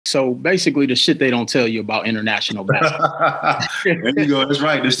So basically the shit they don't tell you about international basketball. There you go. That's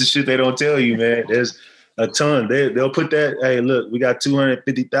right. That's the shit they don't tell you, man. There's a ton. They'll put that, hey, look, we got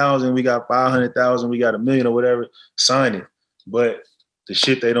 250,000, we got 500,000, we got $1 million or whatever, sign it. But the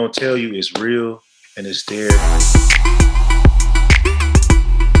shit they don't tell you is real and it's there.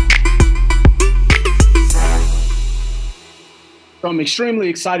 So I'm extremely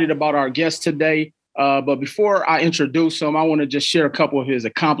excited about our guest today. But before I introduce him, I want to just share a couple of his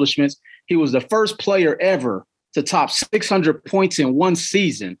accomplishments. He was the first player ever to top 600 points in one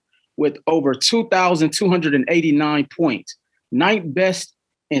season with over 2,289 points, ninth best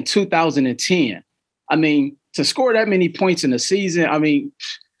in 2010. I mean, to score that many points in a season, I mean,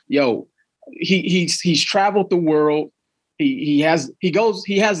 yo, he's traveled the world. He has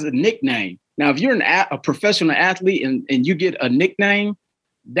a nickname. Now, if you're a professional athlete and you get a nickname,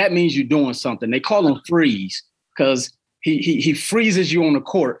 that means you're doing something. They call him Freeze because he freezes you on the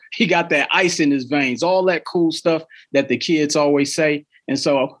court. He got that ice in his veins, all that cool stuff that the kids always say. And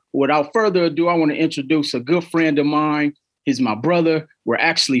so without further ado, I want to introduce a good friend of mine. He's my brother. We're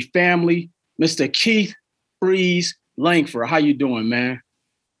actually family. Mr. Keith Freeze Langford. How you doing, man?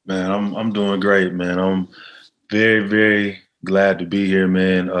 Man, I'm doing great, man. I'm very, very glad to be here,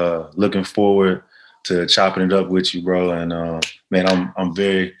 man. Looking forward to chopping it up with you, bro. And man, I'm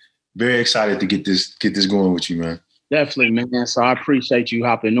very, very excited to get this going with you, man. Definitely, man. So I appreciate you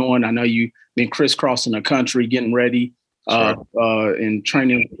hopping on. I know you've been crisscrossing the country, getting ready and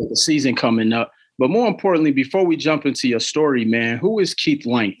training for the season coming up. But more importantly, before we jump into your story, man, who is Keith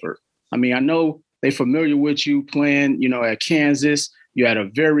Langford? I mean, I know they're familiar with you playing, at Kansas. You had a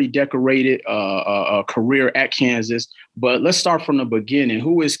very decorated career at Kansas. But let's start from the beginning.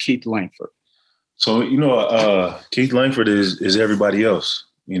 Who is Keith Langford? So, Keith Langford is everybody else.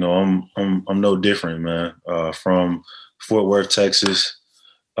 I'm no different, man. From Fort Worth, Texas.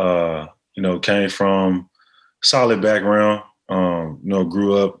 Came from solid background.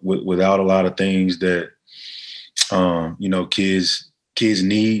 Grew up without a lot of things that kids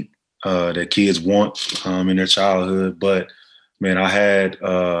need, that kids want in their childhood. But man, I had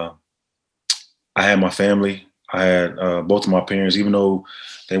my family. I had both of my parents, even though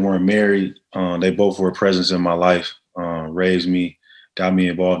they weren't married, they both were a presence in my life, raised me, got me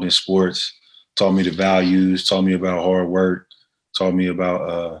involved in sports, taught me the values, taught me about hard work, taught me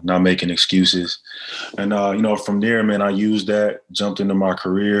about not making excuses. And, from there, man, I used that, jumped into my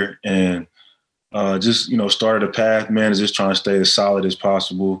career and just started a path, man, is just trying to stay as solid as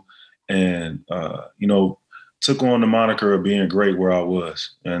possible. And, took on the moniker of being great where I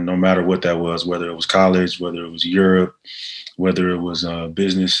was. And no matter what that was, whether it was college, whether it was Europe, whether it was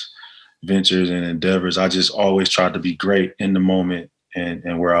business ventures and endeavors, I just always tried to be great in the moment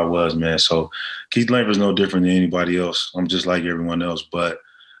and where I was, man. So Keith Langford is no different than anybody else. I'm just like everyone else. But,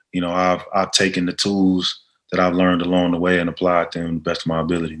 I've taken the tools that I've learned along the way and applied them to the best of my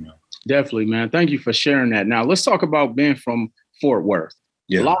ability, man. Definitely, man. Thank you for sharing that. Now, let's talk about being from Fort Worth.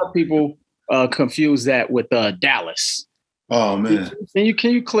 Yeah. A lot of people confuse that with Dallas. Oh man!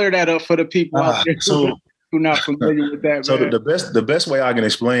 Can you clear that up for the people out there who are not familiar with that? So man? the best way I can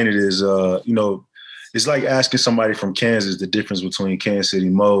explain it is, it's like asking somebody from Kansas the difference between Kansas City,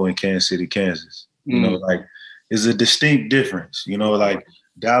 Mo, and Kansas City, Kansas. It's a distinct difference. Like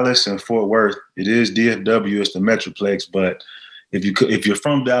Dallas and Fort Worth, it is DFW, it's the Metroplex, but if you're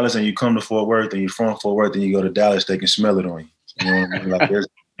from Dallas and you come to Fort Worth and you're from Fort Worth and you go to Dallas, they can smell it on you. You know what I mean? Like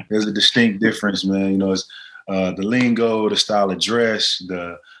there's a distinct difference, man. It's the lingo, the style of dress,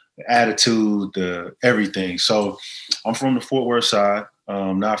 the attitude, the everything. So I'm from the Fort Worth side,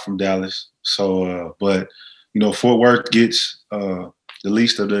 not from Dallas. So, but Fort Worth gets the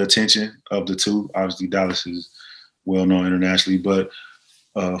least of the attention of the two. Obviously, Dallas is well known internationally, but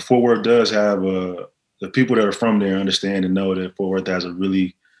Fort Worth does have the people that are from there understand and know that Fort Worth has a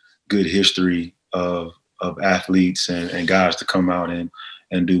really good history of athletes and guys to come out and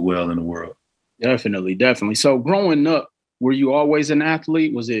do well in the world. Definitely. So growing up, were you always an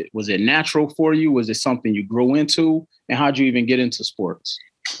athlete? Was it natural for you? Was it something you grew into? And how'd you even get into sports?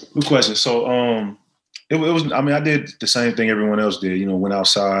 Good question. So it was, I did the same thing everyone else did, went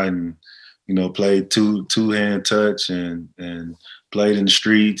outside and, played two-hand touch and played in the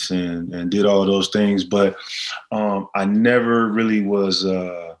streets and did all those things. But I never really was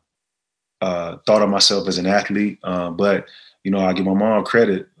thought of myself as an athlete. But I give my mom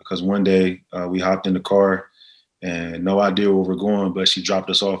credit because one day we hopped in the car and no idea where we're going, but she dropped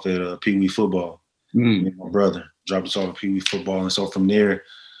us off at Pee Wee football. Me and my brother dropped us off at Pee Wee football. And so from there,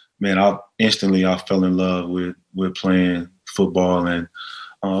 man, I fell in love with playing football. And,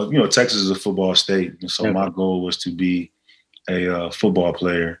 Texas is a football state. And so my goal was to be a football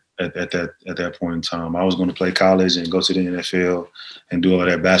player at that point in time. I was going to play college and go to the NFL and do all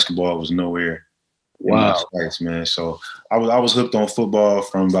that. Basketball was nowhere in my sights, man. So I was hooked on football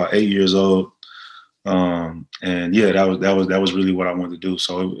from about 8 years old. And yeah, that was really what I wanted to do.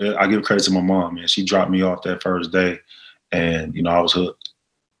 So I give credit to my mom, man. She dropped me off that first day, and I was hooked.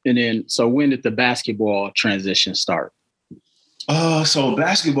 And then, so when did the basketball transition start? So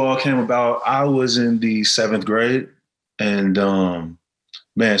basketball came about. I was in the 7th grade, and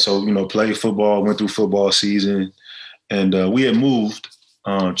man, so played football, went through football season, and we had moved,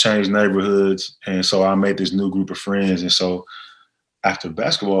 changed neighborhoods, and so I made this new group of friends, and so. After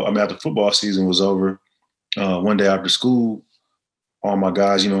football season was over, one day after school, all my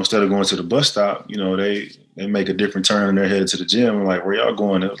guys, instead of going to the bus stop, they make a different turn and they're headed to the gym. I'm like, where y'all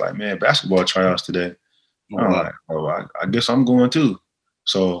going? It was like, man, basketball tryouts today. I'm like, oh, I guess I'm going too.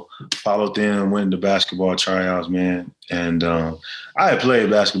 So followed them, went to basketball tryouts, man. And I had played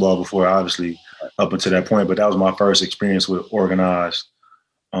basketball before, obviously, up until that point, but that was my first experience with organized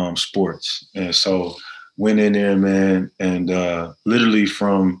sports. And so went in there, man, and literally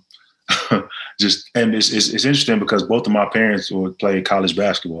from and it's interesting because both of my parents would play college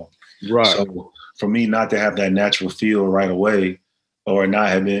basketball. Right. So for me not to have that natural feel right away or not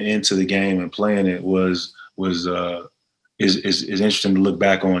have been into the game and playing it is interesting to look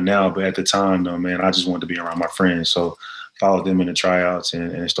back on now. But at the time, though, man, I just wanted to be around my friends. So followed them in the tryouts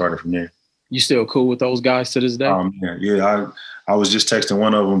and it started from there. You still cool with those guys to this day? Yeah. I was just texting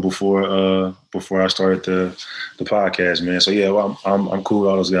one of them before I started the podcast, man. So yeah, well, I'm cool with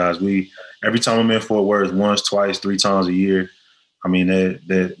all those guys. Every time I'm in Fort Worth, once, twice, 3 times a year, I mean, I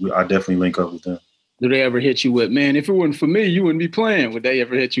definitely link up with them. Do they ever hit you with, man, if it wasn't for me, you wouldn't be playing? Would they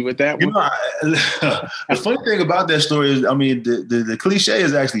ever hit you with that one? The funny thing about that story is, I mean, the cliche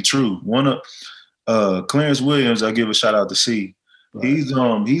is actually true. One of Clarence Williams, I'll give a shout out to C.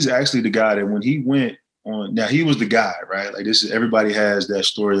 Right. He's actually the guy that when he went on, now he was the guy, right? Like everybody has that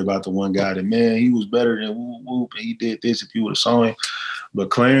story about the one guy that, man, he was better than whoop whoop and he did this if you would have saw him. But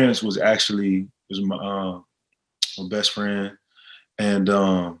Clarence was my best friend,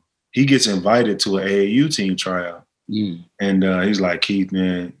 and he gets invited to an AAU team tryout, and he's like, Keith,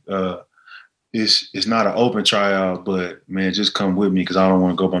 man, it's not an open tryout, but man, just come with me because I don't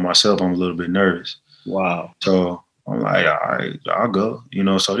want to go by myself. I'm a little bit nervous. Wow. So I'm like, all right, I'll go.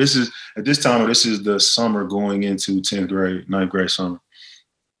 So this is the summer going into 10th grade, 9th grade summer.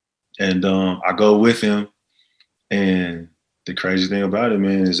 And I go with him. And the crazy thing about it,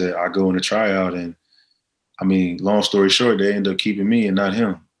 man, is that I go in the tryout and, I mean, long story short, they end up keeping me and not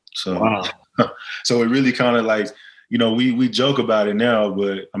him. So, wow. So it really kind of like, we joke about it now,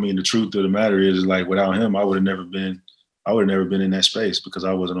 but I mean, the truth of the matter is like, without him, I would have never been in that space because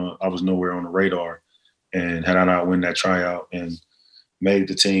I was nowhere on the radar. And had I not won that tryout and made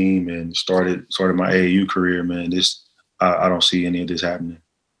the team and started my AAU career, man, I don't see any of this happening.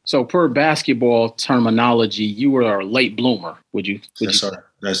 So per basketball terminology, you were a late bloomer, would you? Yes, sir.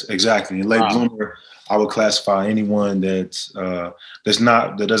 That's exactly. And late bloomer, I would classify anyone that doesn't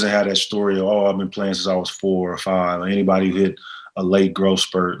have that story of, I've been playing since I was 4 or 5, or anybody who hit a late growth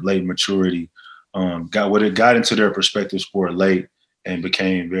spurt, late maturity, got into their prospective sport late and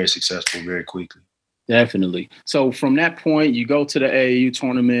became very successful very quickly. Definitely. So from that point, you go to the AAU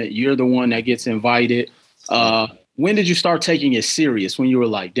tournament. You're the one that gets invited. When did you start taking it serious? When you were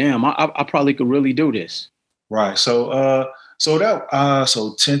like, damn, I probably could really do this. Right. So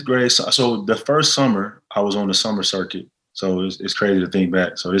 10th grade. So the first summer I was on the summer circuit. So it's crazy to think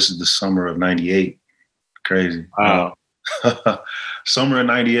back. So this is the summer of 98. Crazy. Wow. Summer of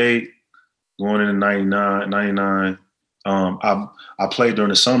 98, going into 99. I played during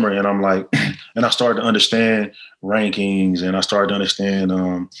the summer and I'm like, and I started to understand rankings and I started to understand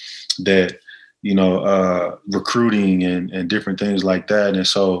that, recruiting and different things like that. And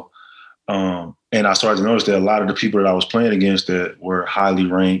so, and I started to notice that a lot of the people that I was playing against that were highly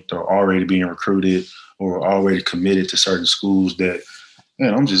ranked or already being recruited or already committed to certain schools that,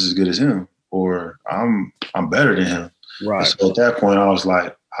 man, I'm just as good as him or I'm better than him. Right. And so at that point I was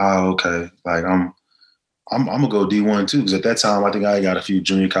like, okay, like I'm gonna go D1 too, because at that time I think I got a few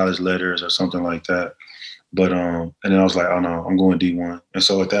junior college letters or something like that. But and then I was like, oh no, I'm going D1. And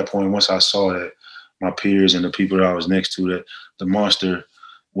so at that point, once I saw that my peers and the people that I was next to, that the monster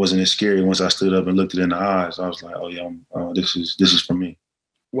wasn't as scary. Once I stood up and looked it in the eyes, I was like, oh yeah, this is for me.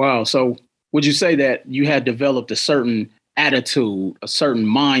 Wow. So would you say that you had developed a certain attitude, a certain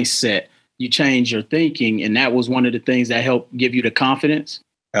mindset? You changed your thinking, and that was one of the things that helped give you the confidence?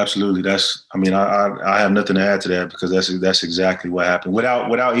 Absolutely. I have nothing to add to that because that's exactly what happened.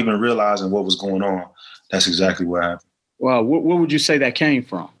 Without even realizing what was going on, that's exactly what happened. Well, where would you say that came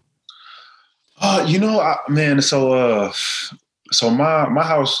from? Man, so my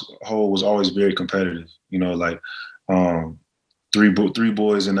household was always very competitive. Like three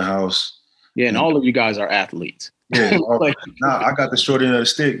boys in the house. Yeah, and all of you guys are athletes. Yeah, I got the short end of the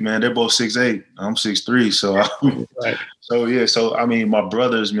stick, man. They're both 6'8". I'm 6'3". So, right. So I mean, my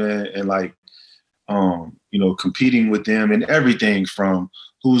brothers, man, and like, competing with them and everything from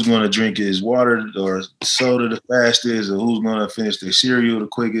who's going to drink his water or soda the fastest, or who's going to finish their cereal the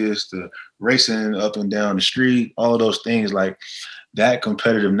quickest, to racing up and down the street, all of those things, like that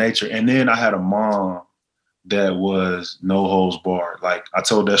competitive nature. And then I had a mom that was no holds barred. Like I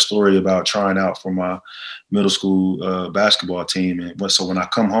told that story about trying out for my middle school basketball team. And so when I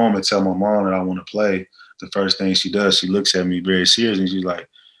come home and tell my mom that I want to play, the first thing she does, she looks at me very serious and she's like,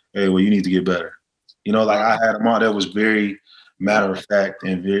 "Hey, well, you need to get better." Like I had a mom that was very matter of fact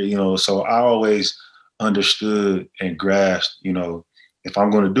and very, so I always understood and grasped, if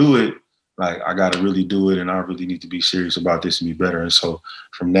I'm going to do it, like I got to really do it. And I really need to be serious about this and be better. And so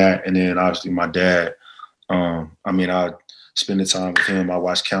from that, and then obviously my dad, I spend the time with him. I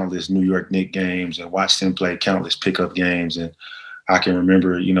watched countless New York Knicks games and watched him play countless pickup games. And I can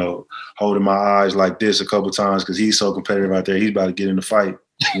remember, holding my eyes like this a couple of times because he's so competitive out there. He's about to get in the fight,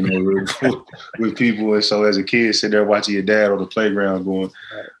 with people. And so as a kid, sitting there watching your dad on the playground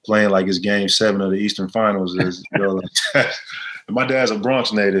playing like it's game 7 of the Eastern Finals. Like that. And my dad's a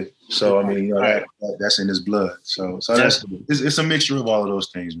Bronx native. So, I mean, that's in his blood. So it's a mixture of all of those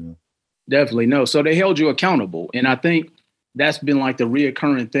things, man. Definitely. No. So they held you accountable. And I think that's been like the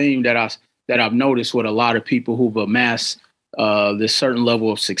reoccurring theme that I've noticed with a lot of people who've amassed this certain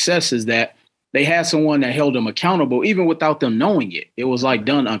level of success is that they had someone that held them accountable, even without them knowing it. It was like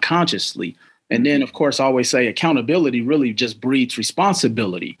done unconsciously. And then, of course, I always say accountability really just breeds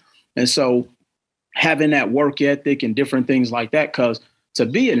responsibility. And so having that work ethic and different things like that, because to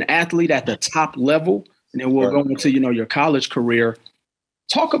be an athlete at the top level, and then we'll go into, your college career,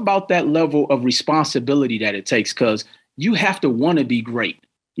 talk about that level of responsibility that it takes, because you have to want to be great.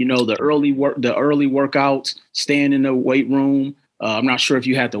 The early workouts, staying in the weight room. I'm not sure if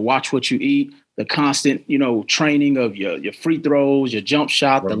you had to watch what you eat, the constant, training of your free throws, your jump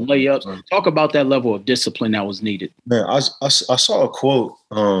shot, the layups. Right. Talk about that level of discipline that was needed. Man, I saw a quote,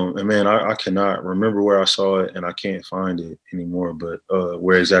 and man, I cannot remember where I saw it, and I can't find it anymore, but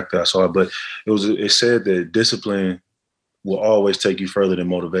where exactly I saw it. But it said that discipline will always take you further than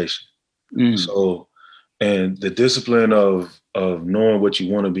motivation. Mm. So, and the discipline of knowing what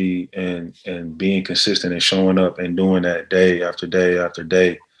you want to be and being consistent and showing up and doing that day after day after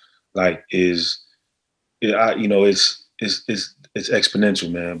day, like it's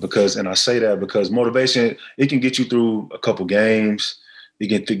exponential, man. And I say that because motivation, it can get you through a couple games, it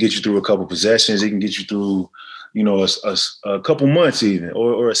can get you through a couple possessions, it can get you through, a couple months even,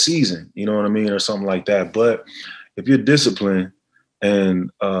 or a season, you know what I mean, or something like that. But if you're disciplined, and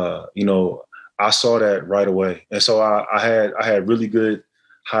I saw that right away. And so I had really good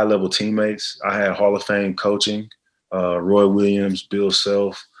high level teammates. I had Hall of Fame coaching, Roy Williams, Bill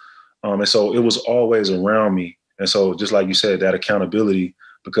Self. And so it was always around me. And so just like you said, that accountability,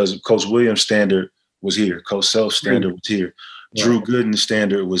 because Coach Williams' standard was here. Coach Self's standard was here. Right. Drew Gooden's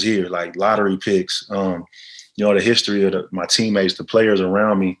standard was here, like lottery picks. The history of my teammates, the players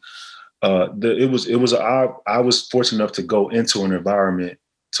around me. I was fortunate enough to go into an environment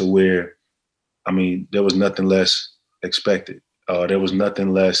to where, there was nothing less expected. There was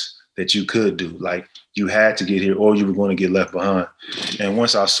nothing less that you could do. Like you had to get here or you were going to get left behind. And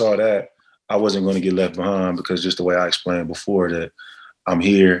once I saw that, I wasn't going to get left behind because just the way I explained before that I'm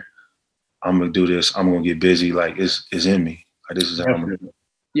here, I'm going to do this, I'm going to get busy. Like it's in me. Like, this is how I'm going to do it.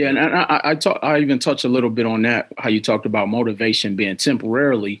 Yeah, and I even touched a little bit on that, how you talked about motivation being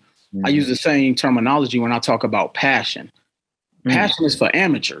temporarily. Mm-hmm. I use the same terminology when I talk about passion. Passion is for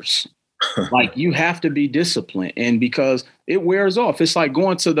amateurs. Like you have to be disciplined, and because it wears off. It's like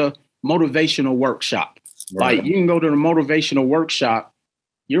going to the motivational workshop. Right. Like you can go to the motivational workshop,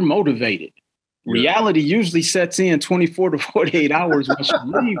 you're motivated. Yeah. Reality usually sets in 24 to 48 hours once you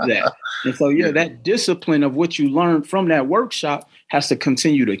leave that. And so, that discipline of what you learned from that workshop has to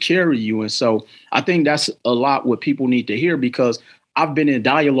continue to carry you. And so I think that's a lot what people need to hear, because I've been in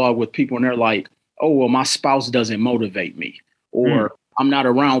dialogue with people and they're like, oh, well, my spouse doesn't motivate me, or I'm not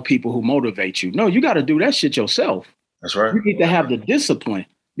around people who motivate you. No, you got to do that shit yourself. That's right. You need to have the discipline,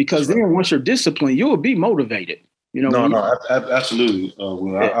 because then once you're disciplined, you'll be motivated. Absolutely.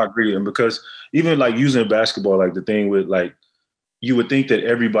 I agree. And because even like using basketball, like the thing with like you would think that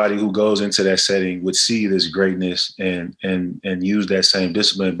everybody who goes into that setting would see this greatness and use that same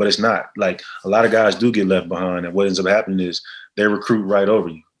discipline, but it's not. Like, a lot of guys do get left behind, and what ends up happening is they recruit right over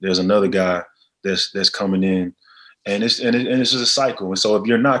you. There's another guy that's coming in, and it's just a cycle. And so if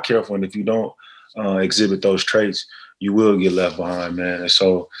you're not careful and if you don't exhibit those traits, you will get left behind, man. And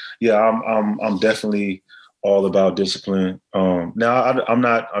so, yeah, I'm definitely all about discipline. Now I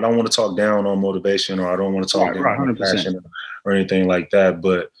don't want to talk down on motivation, or I don't want to talk down on passion or anything like that.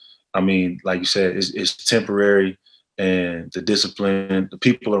 But I mean, like you said, it's temporary, and the discipline, the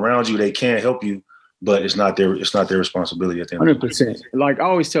people around you, they can't help you, but it's not their responsibility at the end. 100%. Like I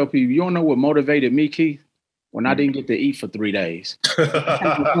always tell people, you don't know what motivated me, Keith? When I didn't get to eat for 3 days.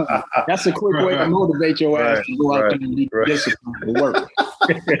 That's a quick way to motivate your ass to go out there and be disciplined to work.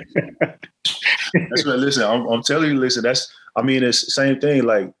 That's right. Listen, I'm telling you, listen, it's the same thing.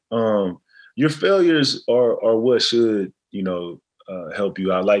 Like, your failures are what should, help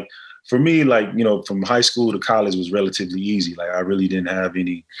you out. Like, for me, like, from high school to college was relatively easy. Like, I really didn't have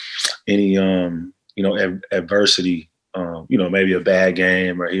any adversity. Maybe a bad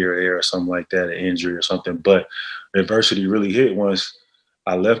game or here or there or something like that, an injury or something. But adversity really hit once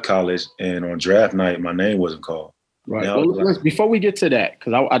I left college, and on draft night, my name wasn't called. Right. Well, before we get to that,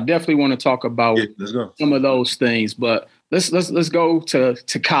 because I definitely want to talk about some of those things, but let's go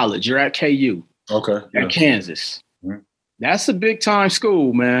to college. You're at KU. Okay. At Kansas. Mm-hmm. That's a big time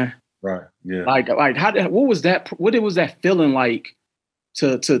school, man. Right. Yeah. Like what was that feeling like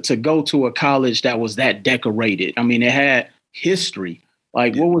to go to a college that was that decorated? I mean, it had history.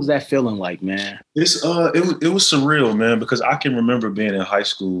 Like, what was that feeling like, man? It was surreal, man, because I can remember being in high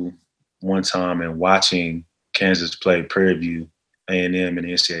school one time and watching Kansas play Prairie View A&M in the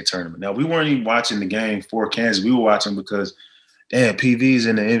NCAA tournament. Now, we weren't even watching the game for Kansas. We were watching because, damn, PV's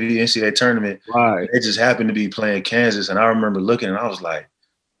in the NCAA tournament. Right. It just happened to be playing Kansas, and I remember looking, and I was like,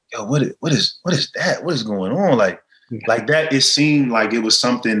 yo, what is that? What is going on? Like that, it seemed like it was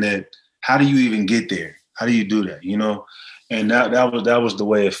something that, how do you even get there? How do you do that? And that was the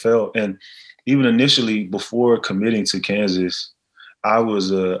way it felt. And even initially, before committing to Kansas, I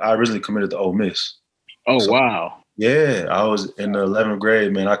originally committed to Ole Miss. Oh, so, wow. Yeah, I was in the 11th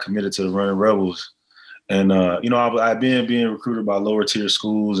grade, man. I committed to the Running Rebels. And, I've been being recruited by lower tier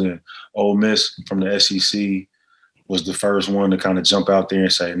schools, and Ole Miss from the SEC was the first one to kind of jump out there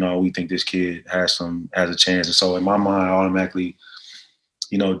and say, no, we think this kid has a chance. And so in my mind, I automatically,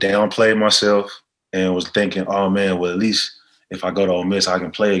 downplayed myself and was thinking, oh man, well, at least if I go to Ole Miss, I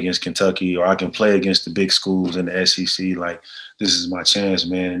can play against Kentucky, or I can play against the big schools in the SEC. Like, this is my chance,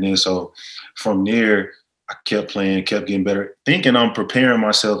 man. And then so from there, I kept playing, kept getting better, thinking I'm preparing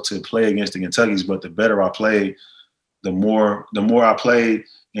myself to play against the Kentuckys. But the better I played, the more I played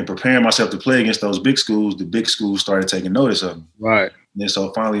and preparing myself to play against those big schools, the big schools started taking notice of me. Right. And then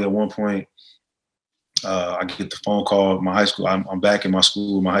so finally at one point, I get the phone call. My high school, I'm back in my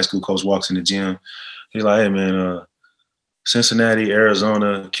school. My high school coach walks in the gym. He's like, hey, man, Cincinnati,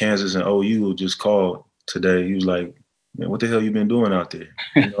 Arizona, Kansas, and OU just called today. He was like, man, what the hell you been doing out there?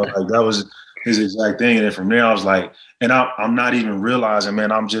 Like, that was his exact thing. And then from there, I was like, and I'm not even realizing,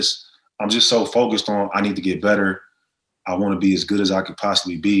 man, I'm just so focused on, I need to get better. I want to be as good as I could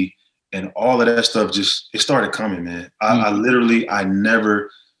possibly be. And all of that stuff it started coming, man. I never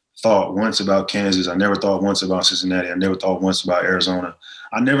thought once about Kansas. I never thought once about Cincinnati. I never thought once about Arizona.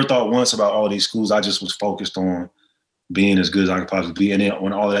 I never thought once about all these schools. I just was focused on being as good as I could possibly be. And then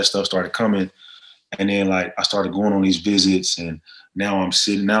when all of that stuff started coming, and then like I started going on these visits, and now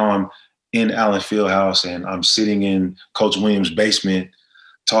I'm in Allen Fieldhouse, and I'm sitting in Coach Williams' basement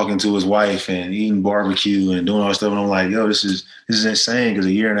talking to his wife and eating barbecue and doing all that stuff. And I'm like, yo, this is insane. Because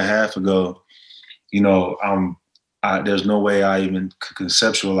a year and a half ago, there's no way I even could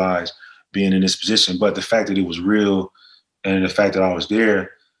conceptualize being in this position. But the fact that it was real and the fact that I was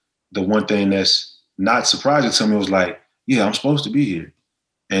there, the one thing that's not surprising to me was like, yeah, I'm supposed to be here.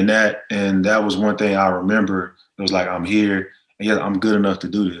 And that was one thing I remember. It was like, I'm here, and yeah, I'm good enough to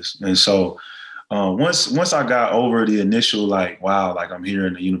do this. And so once I got over the initial, like, wow, like I'm here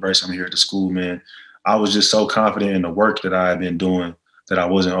in the university, I'm here at the school, man, I was just so confident in the work that I had been doing that I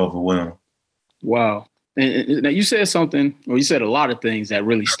wasn't overwhelmed. Wow. And now you said something, or you said a lot of things that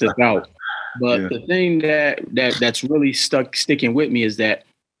really stuck out. But the thing that's really sticking with me is that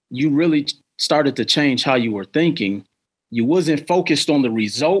you really started to change how you were thinking. You wasn't focused on the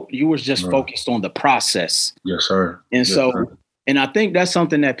result. You were just focused on the process. Yes, sir. And and I think that's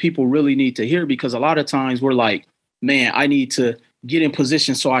something that people really need to hear, because a lot of times we're like, man, I need to get in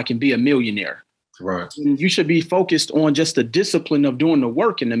position so I can be a millionaire. Right. And you should be focused on just the discipline of doing the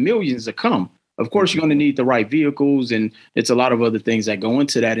work, and the millions to come. of course, you're going to need the right vehicles, and it's a lot of other things that go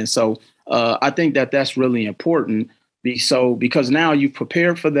into that. And so I think that that's really important. Because now you've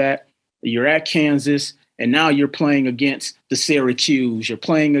prepared for that, you're at Kansas, and now you're playing against the Syracuse, you're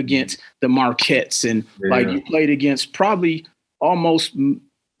playing against the Marquettes, and like you played against probably almost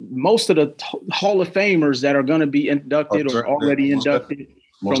most of the Hall of Famers that are going to be inducted or already inducted,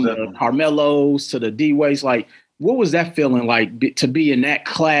 from the Carmelos to the D-Ways. Like, what was that feeling like to be in that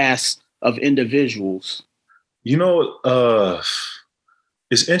class of individuals? You know,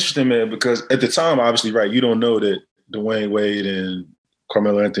 it's interesting, man, because at the time, obviously, right, you don't know that Dwayne Wade and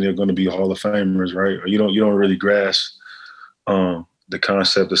Carmelo Anthony are going to be Hall of Famers, right? Or you don't really grasp the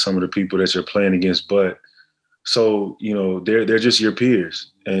concept of some of the people that you're playing against. But so, you know, they're just your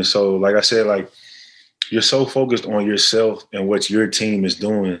peers. And so, like I said, like, you're so focused on yourself and what your team is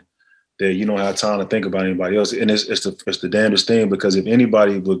doing that you don't have time to think about anybody else. And it's the damnedest thing, because if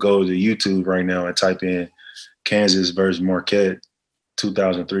anybody would go to YouTube right now and type in Kansas versus Marquette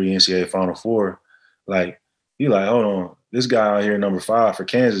 2003 NCAA Final Four, like, you're like, hold on, this guy out here, number 5 for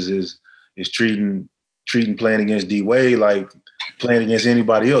Kansas, is treating playing against D Wade like playing against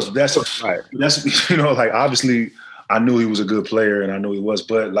anybody else. That's right. That's, you know, like, obviously I knew he was a good player, and I knew he was,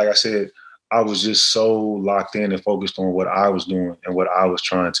 but like I said, I was just so locked in and focused on what I was doing and what I was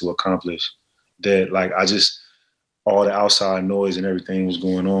trying to accomplish that, like, all the outside noise and everything was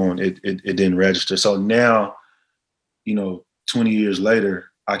going on. It didn't register. So now, you know, 20 years later,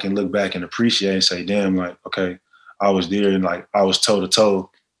 I can look back and appreciate and say, damn, like, okay, I was there, and like, I was toe to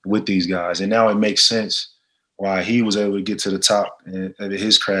toe with these guys. And now it makes sense why he was able to get to the top of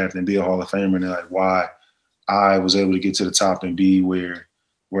his craft and be a Hall of Famer, and like why I was able to get to the top and be where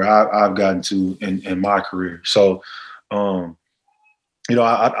I've gotten to in my career. So, you know,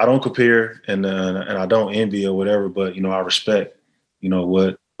 I don't compare and I don't envy or whatever, but, you know, I respect, you know,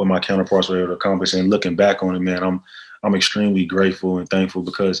 what my counterparts were able to accomplish. And looking back on it, man, I'm extremely grateful and thankful,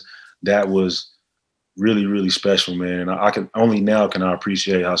 because that was really, really special, man. And I can only now can I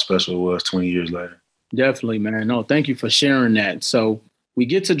appreciate how special it was 20 years later. Definitely, man. No, thank you for sharing that. So we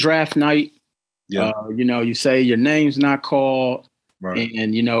get to draft night. Yeah. You know, you say your name's not called. Right.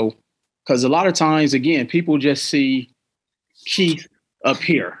 And, you know, because a lot of times, again, people just see Keith up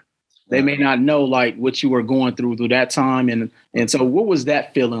here. They may not know, like, what you were going through that time. And so what was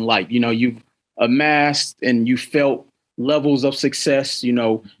that feeling like? You know, you've amassed and you felt levels of success, you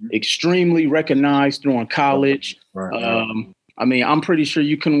know, extremely recognized during college. Right. I mean, I'm pretty sure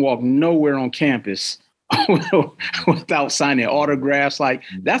you couldn't walk nowhere on campus without signing autographs. Like,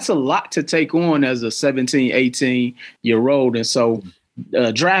 that's a lot to take on as a 17, 18-year-old. And so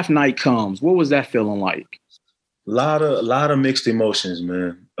draft night comes. What was that feeling like? Lot of mixed emotions,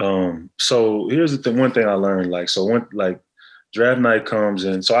 man. So here's the thing. One thing I learned, like, so when like draft night comes,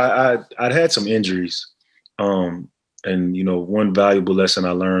 and so I'd had some injuries. And, you know, one valuable lesson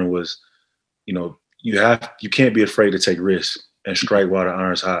I learned was, you know, you can't be afraid to take risks and strike while the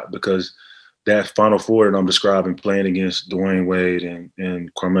iron's hot, because that Final Four that I'm describing, playing against Dwayne Wade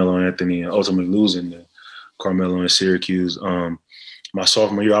and Carmelo Anthony, and ultimately losing to Carmelo and Syracuse, my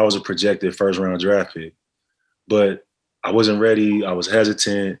sophomore year, I was a projected first-round draft pick. But I wasn't ready. I was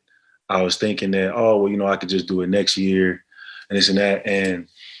hesitant. I was thinking that, oh, well, you know, I could just do it next year and this and that. And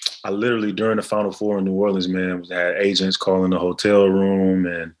I literally, during the Final Four in New Orleans, man, had agents calling the hotel room.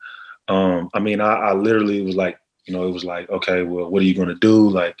 And I mean, I literally was like, you know, it was like, okay, well, what are you going to do?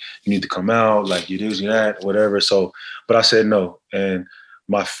 Like, you need to come out, like, you this, you that, whatever. So, but I said no. And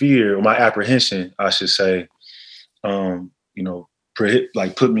my fear, or my apprehension, I should say, you know,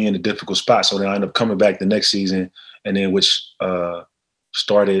 put me in a difficult spot. So then I ended up coming back the next season, and then which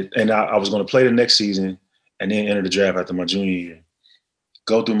started, and I was going to play the next season and then enter the draft after my junior year.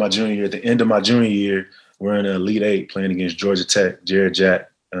 Go through my junior year. At the end of my junior year, we're in the Elite Eight playing against Georgia Tech, Jared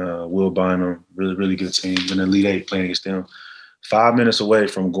Jack, Will Bynum, really, really good team. In the Elite Eight playing against them. 5 minutes away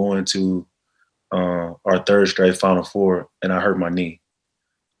from going to our third straight Final Four, and I hurt my knee.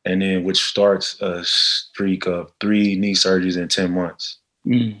 And then which starts a streak of 3 knee surgeries in 10 months.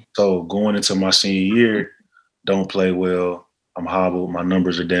 So going into my senior year, don't play well. I'm hobbled. My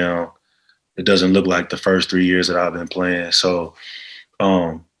numbers are down. It doesn't look like the first 3 years that I've been playing. So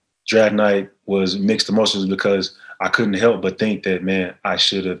draft night was mixed emotions, because I couldn't help but think that, man, I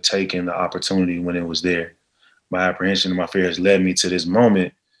should have taken the opportunity when it was there. My apprehension and my fear has led me to this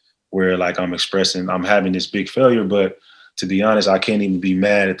moment where, like, I'm having this big failure, but to be honest, I can't even be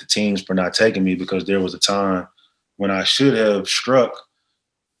mad at the teams for not taking me, because there was a time when I should have struck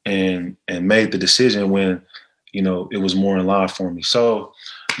and made the decision when, you know, it was more in line for me. So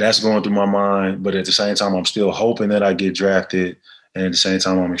that's going through my mind. But at the same time, I'm still hoping that I get drafted. And at the same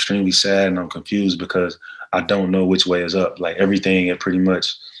time, I'm extremely sad and I'm confused because I don't know which way is up. Like everything had pretty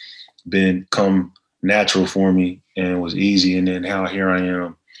much come natural for me and was easy. And then how here I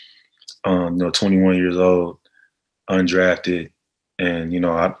am, 21 years old, undrafted, and,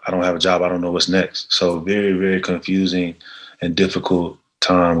 I don't have a job. I don't know what's next. So very, very confusing and difficult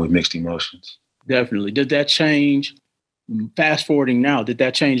time with mixed emotions. Definitely. Did that change, fast forwarding now, did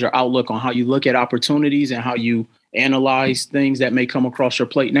that change your outlook on how you look at opportunities and how you analyze things that may come across your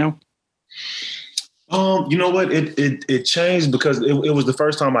plate now? You know what? It changed because it was the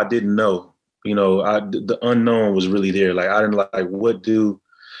first time I didn't know. The unknown was really there. Like I didn't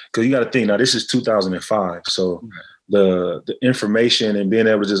because you got to think now. This is 2005, so the information and being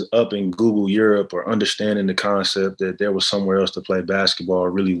able to just up and Google Europe or understanding the concept that there was somewhere else to play basketball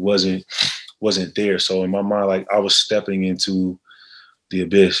really wasn't there. So in my mind, like I was stepping into the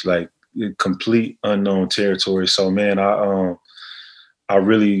abyss, like complete unknown territory. So man, I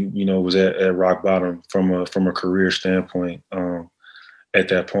really, was at rock bottom from a career standpoint at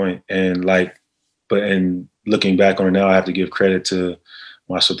that point. And and looking back on it now, I have to give credit to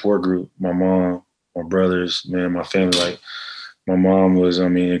my support group, my mom, my brothers, man, my family. Like my mom was,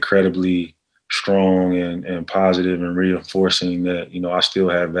 incredibly strong and positive and reinforcing that, I still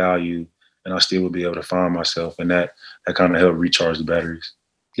have value and I still would be able to find myself. And that kind of helped recharge the batteries.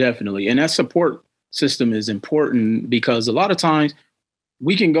 Definitely. And that support system is important because a lot of times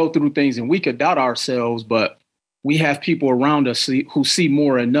we can go through things and we could doubt ourselves, but we have people around us who see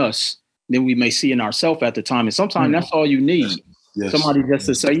more in us than we may see in ourselves at the time. And sometimes that's all you need. Yes. Somebody just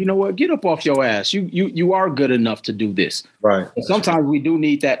to say, you know what, get up off your ass. You are good enough to do this. Right. But sometimes we do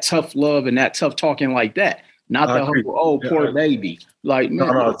need that tough love and that tough talking like that. Not the whole, poor baby. Like,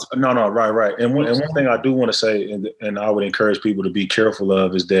 man. No, right. And one thing I do want to say, and I would encourage people to be careful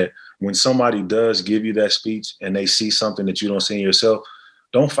of, is that when somebody does give you that speech and they see something that you don't see in yourself,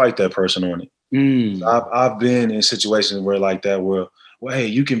 don't fight that person on it. I've been in situations where like that, where, well, hey,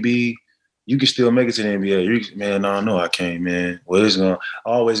 you can still make it to the NBA. Man, no, I can't, man. Well, it's gonna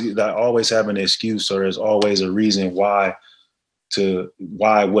always have an excuse, or there's always a reason why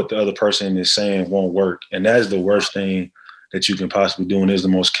what the other person is saying won't work. And that is the worst thing that you can possibly do, and is the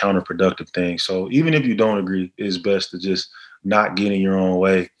most counterproductive thing. So even if you don't agree, it's best to just not get in your own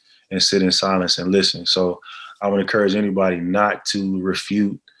way and sit in silence and listen. So I would encourage anybody not to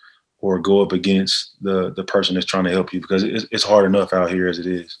refute or go up against the person that's trying to help you, because it's hard enough out here as it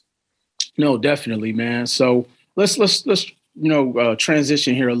is. No, definitely, man. So let's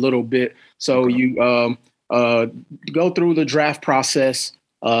transition here a little bit. So okay. You go through the draft process.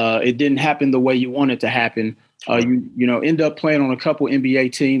 It didn't happen the way you wanted to happen. You end up playing on a couple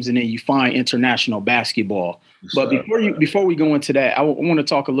NBA teams, and then you find international basketball. But before we go into that, I want to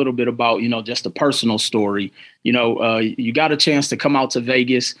talk a little bit about, just a personal story. You got a chance to come out to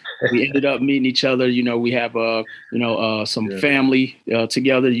Vegas. We ended up meeting each other. We have some family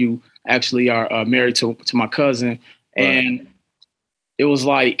together. You actually are married to my cousin, and it was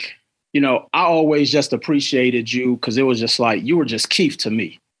like, I always just appreciated you because it was just like you were just Keith to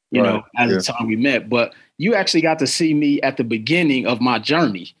me, the time we met. But you actually got to see me at the beginning of my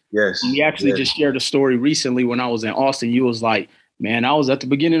journey. Yes. And we actually just shared a story recently when I was in Austin. You was like, man, I was at the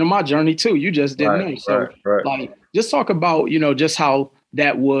beginning of my journey too. You just didn't know. So like, just talk about, just how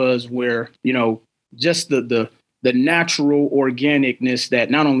that was where, just the natural organicness that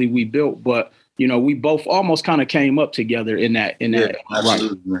not only we built, but, we both almost kind of came up together in that.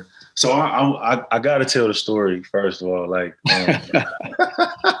 Absolutely. Right. So I got to tell the story first of all, like,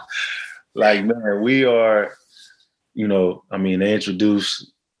 like, man, we are, my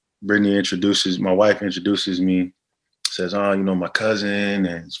wife introduces me, says, my cousin,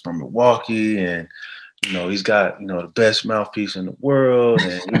 and he's from Milwaukee, and, he's got, the best mouthpiece in the world,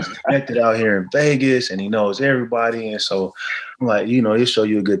 and he's connected out here in Vegas, and he knows everybody. And so I'm like, he'll show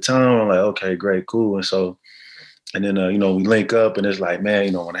you a good time. I'm like, okay, great, cool. And so, and then, we link up, and it's like,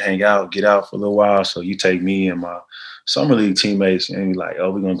 man, want to hang out, get out for a little while. So you take me and my summer league teammates, and we're like,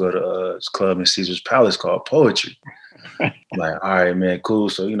 oh, we're going to go to this club in Caesar's Palace called Poetry. I'm like, all right, man, cool.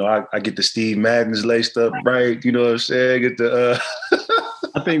 So, I get the Steve Madden's laced up, right? You know what I'm saying? Get the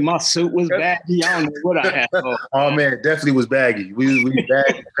I think my suit was baggy. I don't know what I had. Oh man, it definitely was baggy. We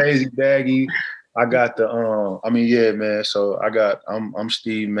baggy, crazy baggy. I got the man. So I'm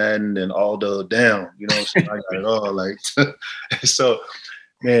Steve Madden and Aldo down. You know what I'm saying? I got it all. Like so,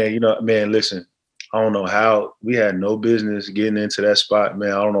 man, listen. I don't know how we had no business getting into that spot,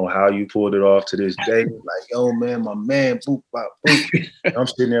 man. I don't know how you pulled it off to this day. Like, yo, man, my man, boop, bop, boop. I'm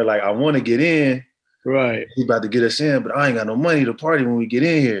sitting there like, I want to get in. Right. He's about to get us in, but I ain't got no money to party when we get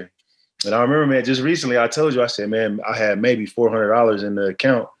in here. And I remember, man, just recently I told you, I said, man, I had maybe $400 in the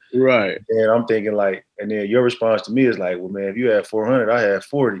account. Right. And I'm thinking like, and then your response to me is like, well, man, if you had 400, I had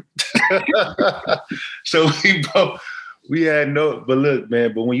 40. So we had no, but look,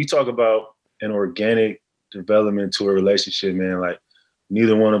 man, but when you talk about an organic development to a relationship, man, like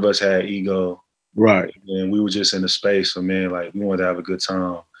neither one of us had ego. Right. And we were just in the space. So, man, like we wanted to have a good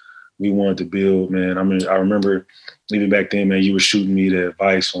time. We wanted to build, man. I mean, I remember even back then, man, you were shooting me the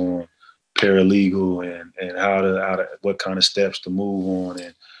advice on paralegal and how to what kind of steps to move on.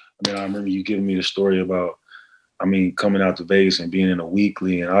 And I mean, I remember you giving me the story about, I mean, coming out to Vegas and being in a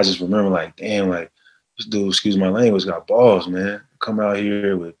weekly. And I just remember like, damn, like this dude, excuse my language, got balls, man. Come out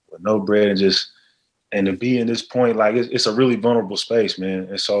here with no bread and to be in this point, like it's a really vulnerable space, man.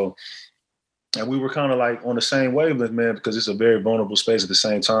 And so, and we were kind of like on the same wavelength, man, because it's a very vulnerable space at the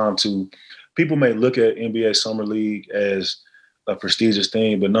same time too. People may look at NBA Summer League as a prestigious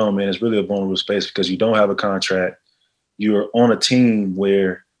thing, but no, man, it's really a vulnerable space because you don't have a contract. You're on a team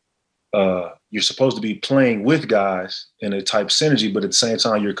where you're supposed to be playing with guys in a type synergy, but at the same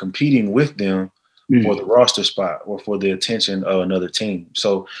time, you're competing with them for the roster spot or for the attention of another team.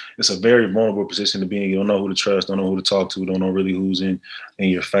 So it's a very vulnerable position to be in. You don't know who to trust, don't know who to talk to, don't know really who's in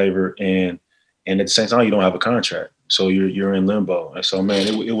your favor. And at the same time, you don't have a contract. So you're in limbo. And so, man,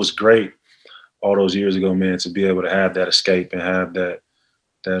 it was great all those years ago, man, to be able to have that escape and have that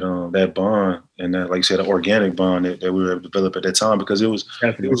bond and that, like you said, an organic bond that we were able to develop at that time because it was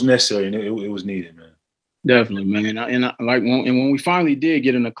necessary and it was needed, man. Definitely, man. When we finally did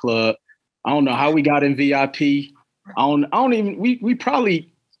get in the club, I don't know how we got in VIP. I don't even. We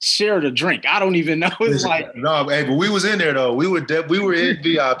probably shared a drink. I don't even know. It's like no, hey, but we was in there though. We were in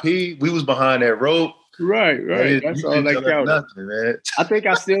VIP. We was behind that rope. Right. Man, that's all that counted. Man. I think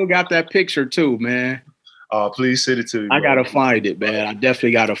I still got that picture too, man. Oh, please send it to me. I gotta find it, man. I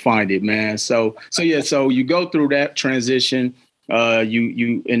definitely gotta find it, man. So you go through that transition.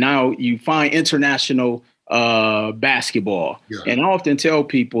 You now you find international basketball, and I often tell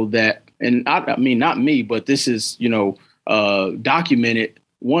people that, and I mean not me, but this is documented.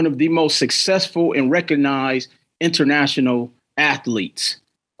 One of the most successful and recognized international athletes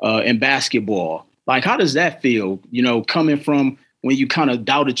in basketball. Like, how does that feel? Coming from when you kind of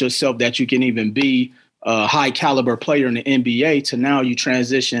doubted yourself that you can even be a high caliber player in the NBA to now you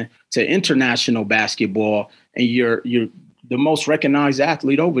transition to international basketball and you're the most recognized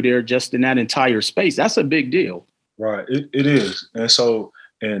athlete over there just in that entire space. That's a big deal. Right. It is. And so,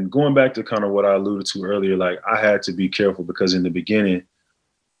 and going back to kind of what I alluded to earlier, like I had to be careful because in the beginning,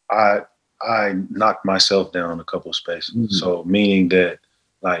 I knocked myself down a couple of spaces. Mm-hmm. So meaning that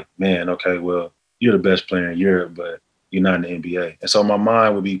like, man, okay, well, you're the best player in Europe, but you're not in the NBA. And so my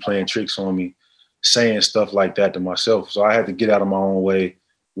mind would be playing tricks on me, saying stuff like that to myself. So I had to get out of my own way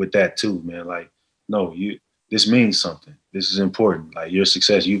with that too, man. Like, no, this means something. This is important. Like your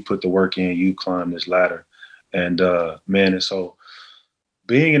success, you put the work in, you climb this ladder. And man, and so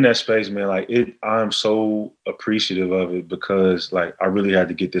being in that space, man, like I'm so appreciative of it because like I really had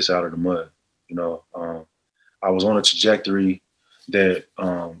to get this out of the mud. I was on a trajectory that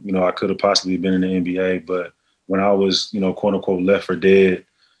I could have possibly been in the NBA, but when I was, quote unquote, left for dead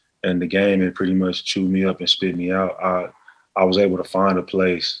and the game had pretty much chewed me up and spit me out, I was able to find a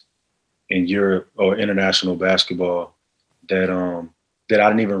place in Europe or international basketball that I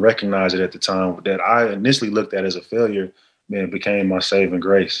didn't even recognize it at the time, that I initially looked at as a failure, man, became my saving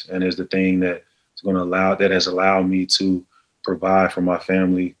grace and is the thing that has allowed me to provide for my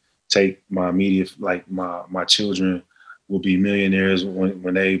family, take my immediate, like my children will be millionaires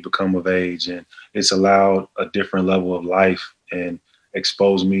when they become of age. And it's allowed a different level of life and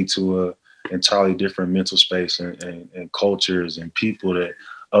exposed me to a entirely different mental space and cultures and people that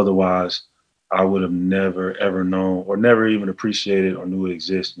otherwise I would have never, ever known or never even appreciated or knew it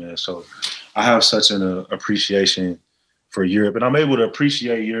exists, man. So I have such an appreciation for Europe, and I'm able to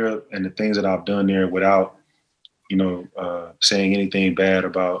appreciate Europe and the things that I've done there without, saying anything bad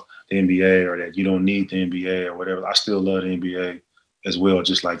about the NBA or that you don't need the NBA or whatever. I still love the NBA as well,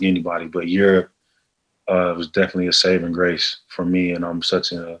 just like anybody. But Europe was definitely a saving grace for me, and I'm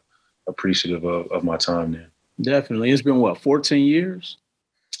such an appreciative of my time there. Definitely. It's been, 14 years?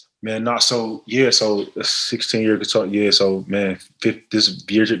 Man, not so. Yeah, so 16 year guitar. Yeah, so man, this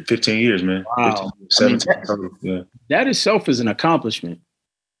year 15 years, man. Wow, 17. Yeah, that itself is an accomplishment.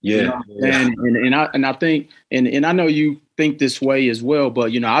 Yeah, and I think, and I know you think this way as well,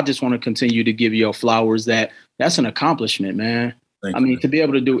 but I just want to continue to give you flowers. That's an accomplishment, man. To be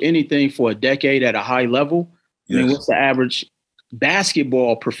able to do anything for a decade at a high level. Yes. I mean, what's the average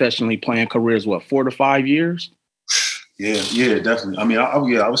basketball professionally playing careers? 4 to 5 years? Yeah, definitely. I mean, I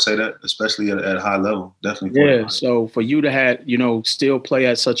would say that, especially at a high level, definitely. Yeah. So for you to have, still play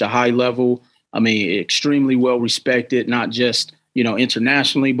at such a high level, I mean, extremely well respected, not just,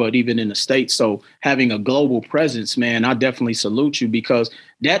 internationally, but even in the States. So having a global presence, man, I definitely salute you because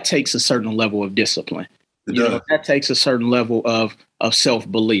that takes a certain level of discipline. That takes a certain level of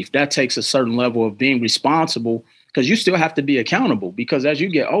self-belief. That takes a certain level of being responsible because you still have to be accountable because as you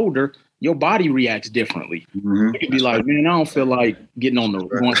get older, your body reacts differently. Mm-hmm. You can be like, man, I don't feel like getting going to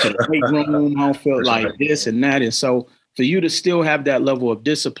the weight room. I don't feel like this and that. And so for you to still have that level of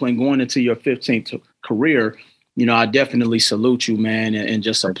discipline going into your 15th career, I definitely salute you, man, and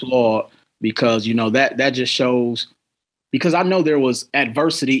just applaud because, that just shows because I know there was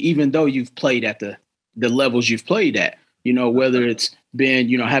adversity, even though you've played at the levels you've played at, whether it's been,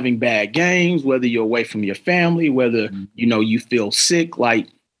 having bad games, whether you're away from your family, whether, you feel sick, like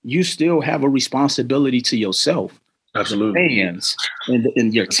you still have a responsibility to yourself, absolutely, fans,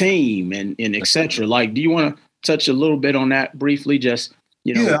 and your team, and et cetera. Like, do you want to touch a little bit on that briefly? Just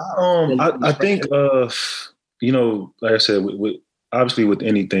I think like I said, with obviously with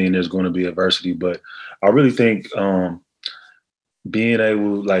anything, there's going to be adversity, but I really think being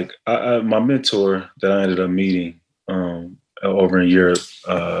able, like my mentor that I ended up meeting over in Europe,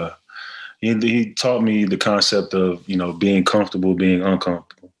 he taught me the concept of being comfortable, being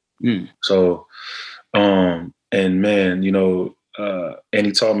uncomfortable. So, and man, and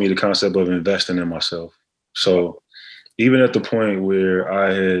he taught me the concept of investing in myself. So even at the point where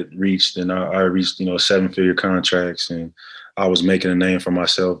I had reached, and I reached, 7-figure contracts, and I was making a name for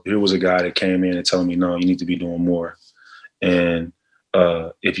myself, here was a guy that came in and told me, no, you need to be doing more. And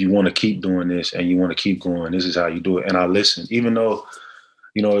if you want to keep doing this and you want to keep going, this is how you do it. And I listened, even though,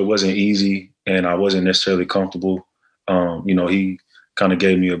 it wasn't easy and I wasn't necessarily comfortable. He kind of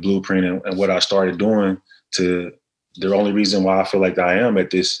gave me a blueprint and what I started doing to the only reason why I feel like I am at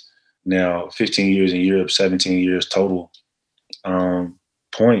this now 15 years in Europe, 17 years total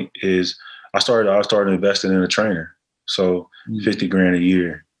point is I started investing in a trainer. So $50,000 a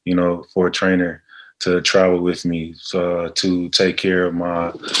year, for a trainer to travel with me, to take care of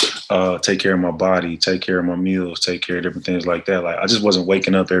my body, take care of my meals, take care of different things like that. Like I just wasn't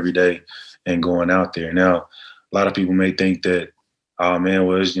waking up every day and going out there. Now, a lot of people may think that, oh man,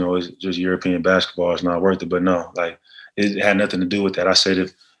 well, it's just European basketball, it's not worth it. But no, like it had nothing to do with that. I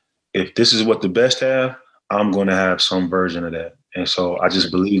said if this is what the best have, I'm going to have some version of that. And so I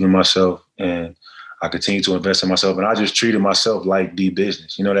just believe in myself and I continue to invest in myself. And I just treated myself like the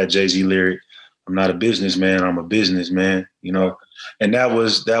business. That Jay-Z lyric, I'm not a businessman, I'm a businessman, and that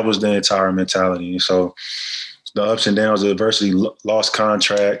was the entire mentality. And so the ups and downs, the adversity, lost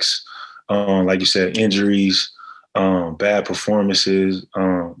contracts, like you said, injuries, bad performances,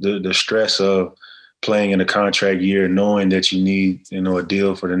 the stress of playing in a contract year, knowing that you need, a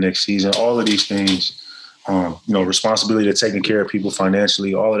deal for the next season, all of these things, responsibility of taking care of people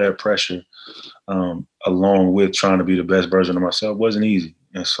financially, all of that pressure, along with trying to be the best version of myself wasn't easy.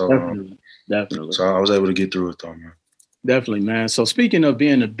 And so, Definitely. So I was able to get through it though, man. Definitely, man. So speaking of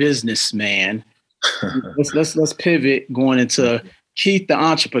being a businessman, let's pivot going into Keith the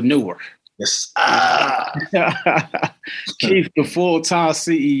entrepreneur. Yes. Keith the full-time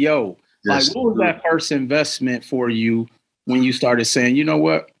CEO. Yes. Like, what was that first investment for you when you started saying, you know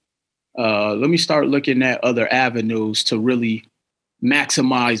what? Let me start looking at other avenues to really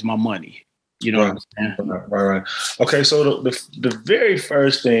maximize my money. You know what I'm saying? Right. Okay, so the very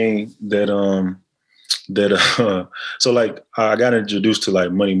first thing that so like I got introduced to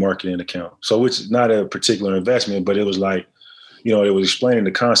like money marketing account. So which is not a particular investment, but it was like, it was explaining the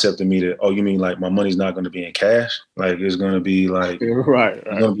concept to me that, oh, you mean like my money's not going to be in cash? Like it's going to be like, right.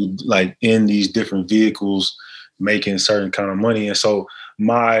 It's going to be like in these different vehicles making certain kind of money. And so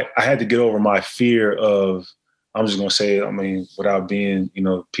I had to get over my fear of, I'm just going to say it, I mean, without being,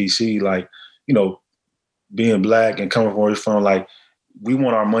 PC, like, being Black and coming from where we're from, like, we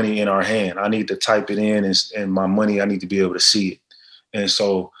want our money in our hand. I need to type it in and my money, I need to be able to see it. And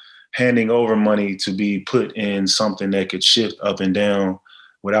so handing over money to be put in something that could shift up and down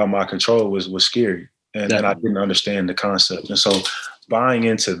without my control was scary. And I didn't understand the concept. And so buying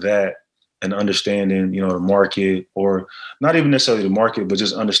into that and understanding, the market, or not even necessarily the market, but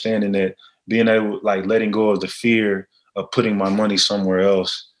just understanding that, being able, like, letting go of the fear of putting my money somewhere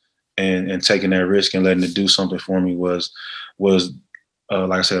else and taking that risk and letting it do something for me was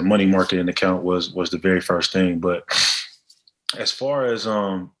like I said, money marketing account was the very first thing. But as far as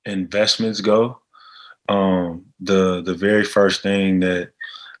investments go, the very first thing that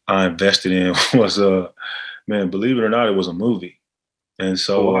I invested in was man, believe it or not, it was a movie. And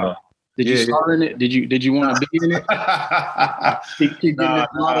so Did you start in it? Did you want to be in it? keep getting this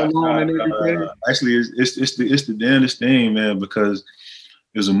model on and everything. Actually, it's the damnedest thing, man, because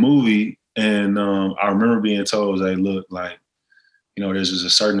it was a movie, and I remember being told, "Hey, look, like, you know, there's just a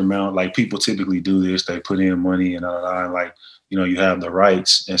certain amount. Like, people typically do this; they put in money and and like, you know, you have the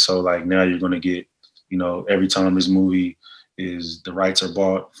rights, and so like now you're going to get, you know, every time this movie is the rights are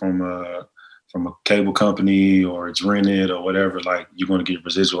bought from a cable company or it's rented or whatever, like you're going to get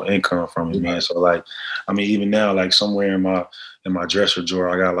residual income from it, man. So like, I mean, even now, like somewhere in my dresser drawer,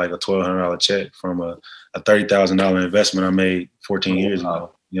 I got like a $1,200 check from a $30,000 investment I made 14 years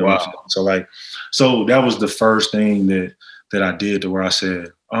ago. You know what I'm saying? So like, so that was the first thing that I did to where I said,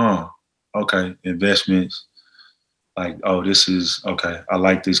 oh, okay, investments. Like, oh, this is okay. I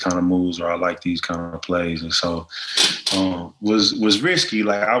like these kind of moves, or I like these kind of plays, and so was risky.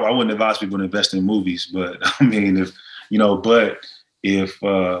 Like, I wouldn't advise people to invest in movies, but I mean, if you know, but if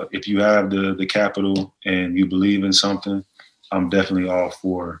you have the capital and you believe in something, I'm definitely all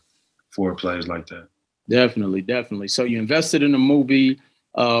for plays like that. Definitely. So you invested in a movie.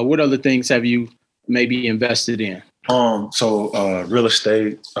 What other things have you maybe invested in? So real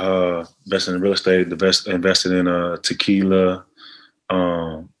estate, invested in real estate, invested in tequila.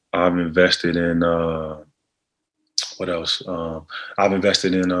 I've invested in what else? I've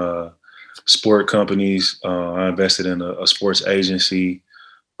invested in sport companies. I invested in a sports agency.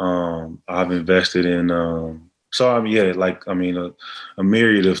 I've invested in so I mean, yeah, like I mean a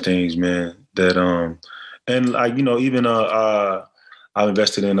myriad of things, man. That and like, you know, even I've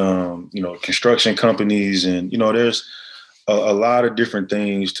invested in, you know, construction companies, and, you know, there's a lot of different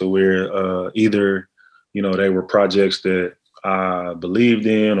things to where either, you know, they were projects that I believed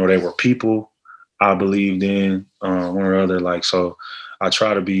in, or they were people I believed in, one or other. Like, so I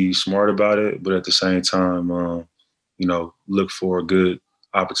try to be smart about it, but at the same time, you know, look for good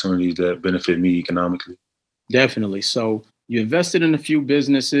opportunities that benefit me economically. Definitely. So you invested in a few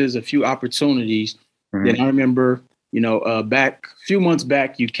businesses, a few opportunities. Mm-hmm. Then I remember, you know, a few months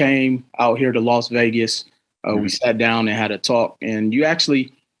back, you came out here to Las Vegas. We sat down and had a talk. And you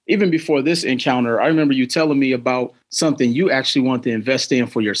actually, even before this encounter, I remember you telling me about something you actually want to invest in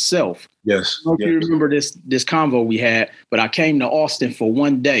for yourself. Yes. I don't know if you remember this convo we had, but I came to Austin for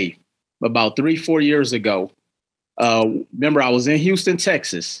one day about 3-4 years ago. Remember, I was in Houston,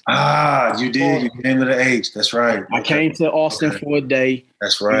 Texas. You did. You came to the H. That's right. I came to Austin for a day.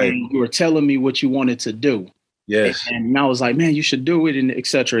 That's right. And you were telling me what you wanted to do. Yes. And I was like, man, you should do it, and et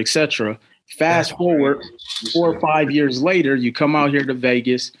cetera, et cetera. Fast forward 4 or 5 years later, you come out here to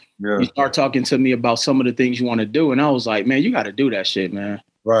Vegas. Yeah. You start talking to me about some of the things you want to do. And I was like, man, you got to do that shit, man.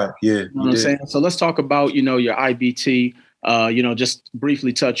 Right. Yeah. You know what I'm saying? So let's talk about, you know, your IBT, you know, just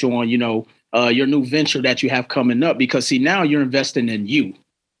briefly touch on, you know, your new venture that you have coming up, because see, now you're investing in you.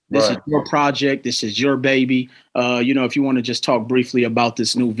 This is your project. This is your baby. You know, if you want to just talk briefly about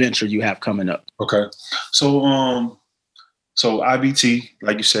this new venture you have coming up. Okay. So IBT,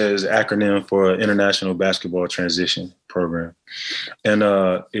 like you said, is an acronym for International Basketball Transition program. And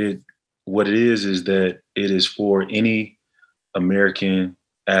what it is that it is for any American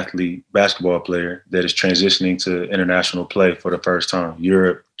athlete, basketball player that is transitioning to international play for the first time.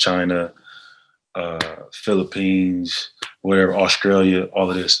 Europe, China, Philippines, whatever, Australia, all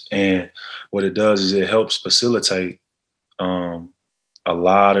of this. And what it does is it helps facilitate a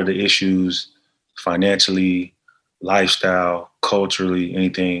lot of the issues financially, lifestyle, culturally,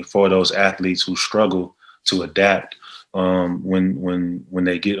 anything for those athletes who struggle to adapt when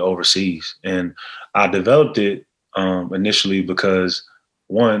they get overseas. And I developed it initially because,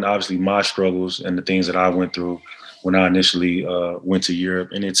 one, obviously my struggles and the things that I went through when I initially went to Europe.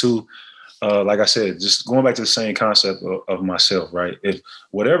 And then two, like I said, just going back to the same concept of myself, right? If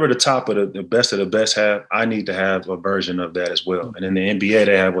whatever the top of the best have, I need to have a version of that as well. And in the NBA,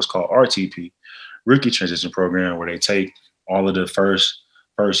 they have what's called RTP, Rookie Transition Program, where they take all of the first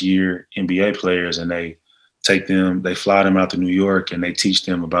year NBA players and they fly them out to New York and they teach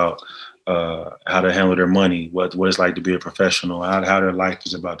them about how to handle their money, what it's like to be a professional, how their life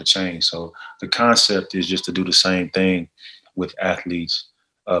is about to change. So the concept is just to do the same thing with athletes,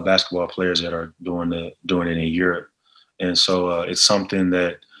 basketball players that are doing it in Europe. And so it's something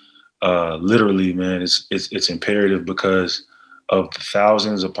that literally, man, it's imperative because of the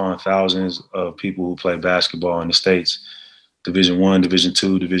thousands upon thousands of people who play basketball in the States, Division I, Division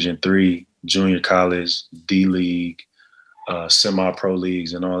II, Division III, junior college, D-League, semi-pro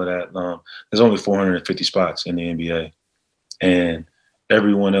leagues, and all of that. There's only 450 spots in the NBA. And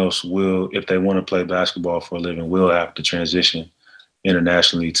everyone else will, if they want to play basketball for a living, will have to transition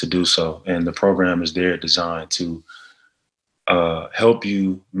internationally to do so. And the program is there designed to help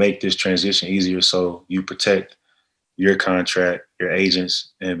you make this transition easier, so you protect your contract, your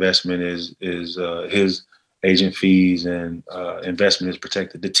agent's investment is his agent fees, and investment is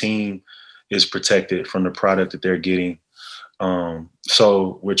protected. The team is protected from the product that they're getting.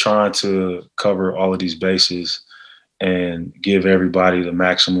 So we're trying to cover all of these bases and give everybody the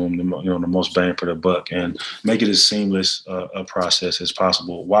maximum, the most bang for the buck, and make it as seamless a process as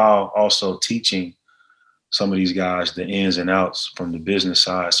possible, while also teaching some of these guys the ins and outs from the business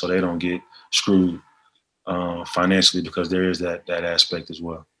side, so they don't get screwed financially, because there is that aspect as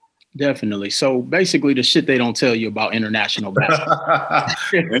well. Definitely. So basically, the shit they don't tell you about international basketball.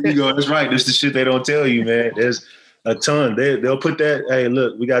 There you go. That's right. That's the shit they don't tell you, man. There's a ton. They'll put that. Hey,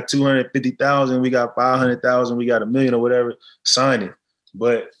 look, we got 250,000, we got 500,000, we got $1 million or whatever. Sign it.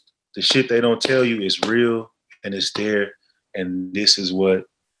 But the shit they don't tell you is real, and it's there. And this is what,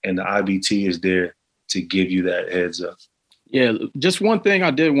 and the IBT is there to give you that heads up. Yeah, just one thing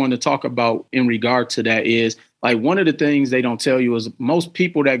I did want to talk about in regard to that is, like, one of the things they don't tell you is most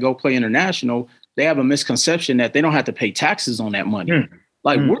people that go play international, they have a misconception that they don't have to pay taxes on that money.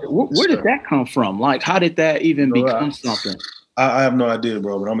 Like, where did that come from? Like, how did that even become something? I have no idea,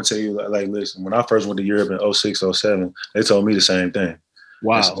 bro, but I'm going to tell you, like, listen, when I first went to Europe in 2006, 2007, they told me the same thing.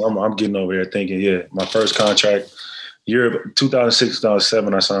 Wow. So I'm getting over there thinking, yeah, my first contract, Europe, 2006,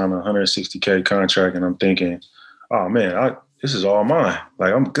 2007, I signed a $160K contract, and I'm thinking, oh, man, this is all mine.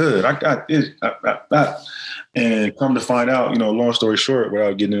 Like, I'm good. I got this. And come to find out, long story short,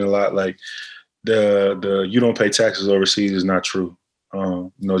 without getting into a lot, like, the you don't pay taxes overseas is not true.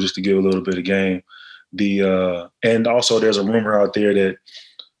 Just to give a little bit of game. And also there's a rumor out there that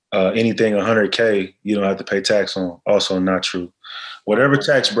anything 100K you don't have to pay tax on. Also not true. Whatever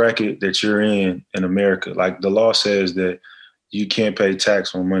tax bracket that you're in America, like, the law says that you can't pay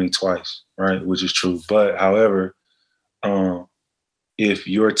tax on money twice, right? Which is true. But however, if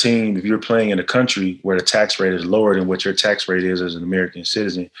you're playing in a country where the tax rate is lower than what your tax rate is as an American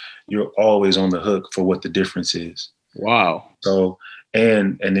citizen, you're always on the hook for what the difference is. Wow. So,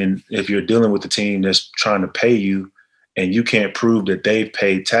 and then if you're dealing with a team that's trying to pay you and you can't prove that they've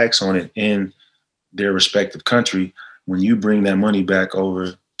paid tax on it in their respective country, when you bring that money back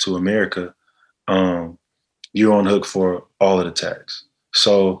over to America, you're on hook for all of the tax.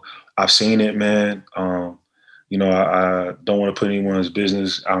 So I've seen it, man. I don't want to put anyone's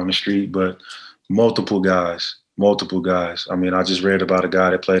business out on the street, but multiple guys. I mean, I just read about a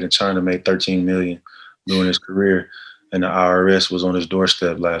guy that played in China, made $13 million during his career, and the IRS was on his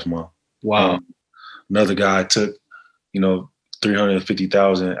doorstep last month. Wow. Another guy took,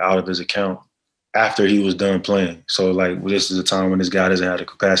 $350,000 out of his account after he was done playing. So, like, this is a time when this guy doesn't have the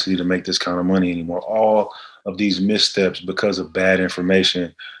capacity to make this kind of money anymore. All of these missteps because of bad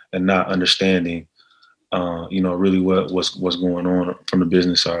information and not understanding, really what's going on from the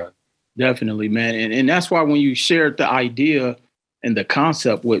business side. Definitely, man. And that's why when you shared the idea and the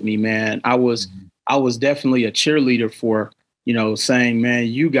concept with me, man, I was definitely a cheerleader for, saying, man,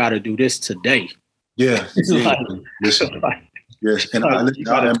 you got to do this today. Yeah. Yes. And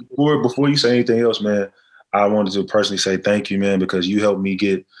before you say anything else, man, I wanted to personally say thank you, man, because you helped me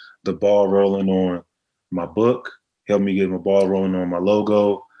get the ball rolling on my book, helped me get my ball rolling on my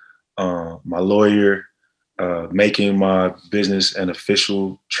logo, my lawyer, making my business an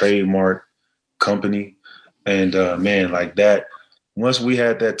official trademark company. And man, like that, once we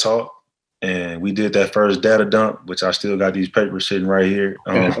had that talk and we did that first data dump, which I still got these papers sitting right here,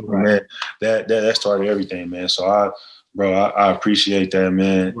 man, that started everything, man. So I appreciate that,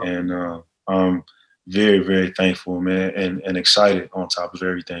 man. And I'm very, very thankful, man, and excited on top of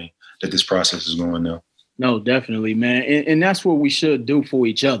everything that this process is going now. No, definitely, man. And that's what we should do for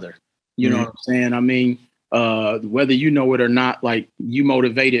each other. You know what I'm saying? I mean, whether you know it or not, like, you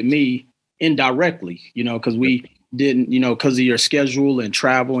motivated me indirectly, because we didn't, because of your schedule and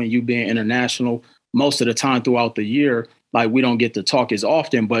travel and you being international most of the time throughout the year, like, we don't get to talk as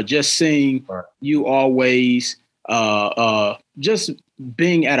often, but just seeing you always just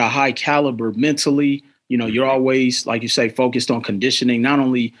being at a high caliber mentally, you're always, like you say, focused on conditioning, not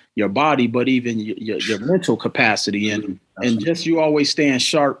only your body, but even your mental capacity. And just you always staying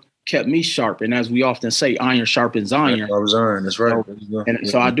sharp kept me sharp. And as we often say, iron sharpens iron. That's right.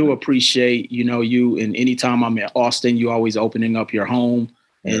 So I do appreciate, you, and anytime I'm in Austin, you always opening up your home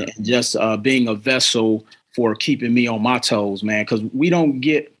and just being a vessel for keeping me on my toes, man, because we don't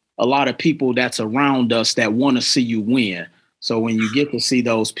get a lot of people that's around us that want to see you win. So when you get to see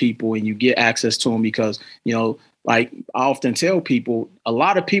those people and you get access to them, because, like I often tell people, a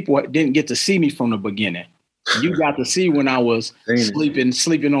lot of people didn't get to see me from the beginning. You got to see when I was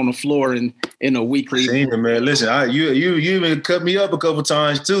sleeping on the floor in a weekly. Seen it, man. Listen, you even cut me up a couple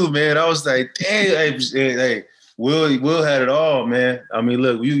times too, man. I was like, damn, hey, Will had it all, man. I mean,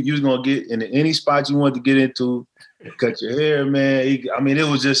 look, you was gonna get into any spot you wanted to get into, cut your hair, man. It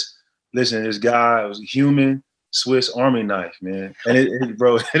was just, listen, this guy was a human Swiss Army knife, man. And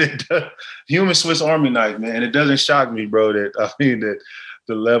human Swiss Army knife, man. And it doesn't shock me, bro, that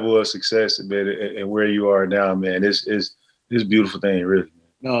the level of success, man, and where you are now, man, it's a beautiful thing, really.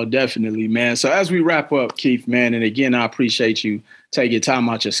 No, definitely, man. So as we wrap up, Keith, man, and again, I appreciate you taking time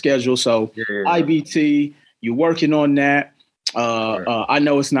out your schedule. So IBT, you're working on that. I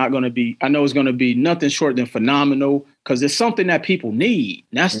know it's going to be nothing short than phenomenal, because it's something that people need.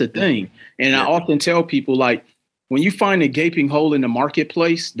 That's the thing. And I often tell people, like, when you find a gaping hole in the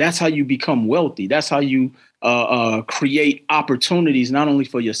marketplace, that's how you become wealthy. That's how you create opportunities, not only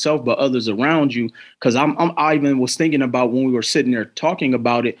for yourself, but others around you. Because I even was thinking about, when we were sitting there talking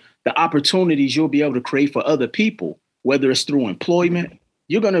about it, the opportunities you'll be able to create for other people, whether it's through employment.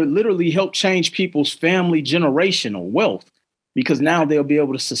 You're going to literally help change people's family generational wealth, because now they'll be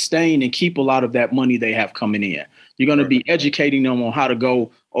able to sustain and keep a lot of that money they have coming in. You're going to be educating them on how to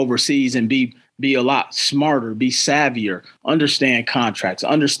go overseas and be a lot smarter, be savvier, understand contracts,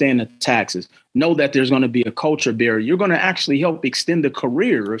 understand the taxes, know that there's going to be a culture barrier. You're going to actually help extend the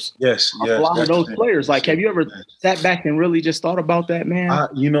careers of a lot of those players. Like, have you ever sat back and really just thought about that, man? I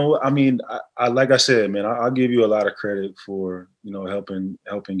like I said, man, I'll give you a lot of credit for, helping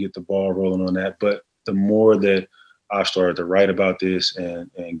get the ball rolling on that. But the more that I've started to write about this and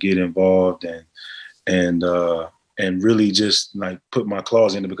get involved and really just like put my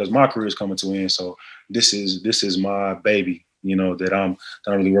claws in it, because my career is coming to an end. So this is my baby, that I'm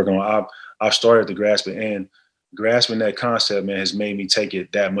really working on. I've started to grasp it, and grasping that concept, man, has made me take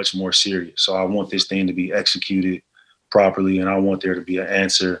it that much more serious. So I want this thing to be executed properly, and I want there to be an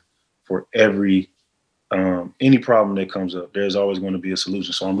answer for any problem that comes up. There's always going to be a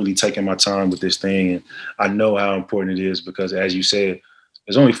solution. So I'm really taking my time with this thing, and I know how important it is, because as you said,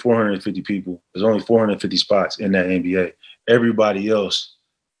 there's only 450 people. There's only 450 spots in that NBA. Everybody else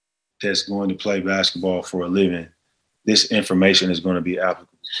that's going to play basketball for a living, this information is going to be applicable.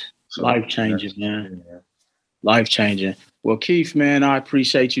 So, life-changing, man. Yeah. Life-changing. Well, Keith, man, I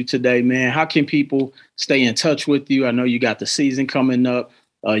appreciate you today, man. How can people stay in touch with you? I know you got the season coming up.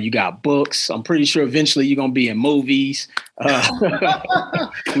 You got books. I'm pretty sure eventually you're going to be in movies. We got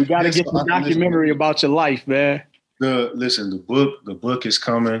to get the documentary about your life, man. The book is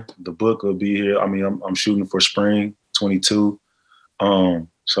coming. The book will be here. I mean, I'm shooting for spring 22.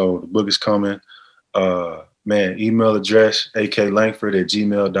 So the book is coming. Man, email address,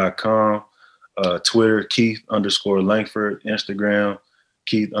 aklangford@gmail.com. Twitter, Keith_Langford. Instagram,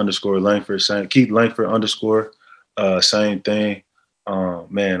 Keith_Langford. Keith Langford_. Same thing.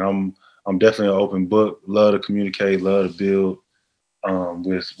 Man, I'm definitely an open book. Love to communicate, love to build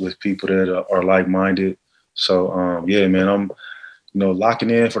with people that are like-minded. So yeah, man, I'm locking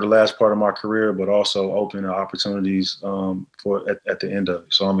in for the last part of my career, but also open to opportunities for at the end of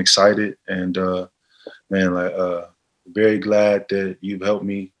it. So I'm excited, and man, very glad that you've helped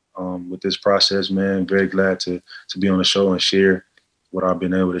me with this process, man. Very glad to be on the show and share what I've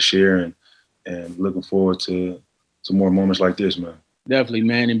been able to share, and looking forward to more moments like this, man. Definitely,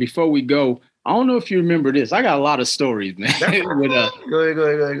 man. And before we go, I don't know if you remember this. I got a lot of stories, man. Go ahead.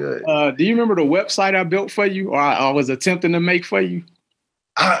 Do you remember the website I built for you, or I was attempting to make for you?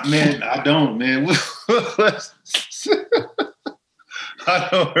 Man, I don't, man. I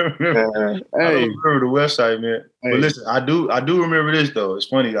don't remember. I don't remember the website, man. But listen, I do remember this though. It's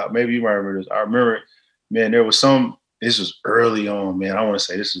funny. Maybe you might remember this. I remember, man. There was some. This was early on, man. I want to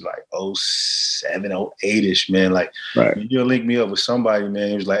say this was like 07, 08-ish, man. Like, when you link me up with somebody,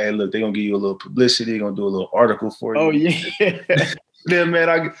 man, it was like, hey, look, they're going to give you a little publicity. They're going to do a little article for you. Oh, yeah. Then,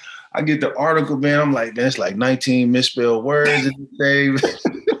 man, I get the article, man. I'm like, man, it's like 19 misspelled words in the thing.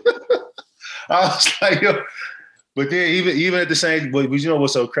 I was like, yo. But then even at the same, but you know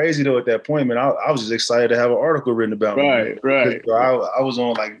what's so crazy though at that point, man, I was just excited to have an article written about me. Right. So I was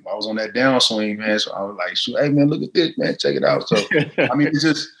on that downswing, man. So I was like, shoot, hey man, look at this, man, check it out. So I mean,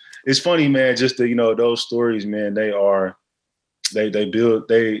 it's funny, man. Just those stories, man. They build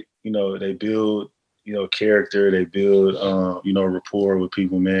character. They build rapport with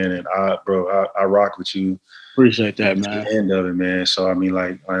people, man. And I rock with you. Appreciate that, man. The end of it, man. So I mean,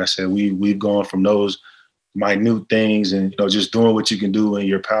 like I said, we've gone from those minute things and just doing what you can do in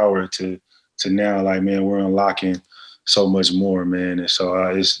your power to now, like, man, we're unlocking so much more, man. And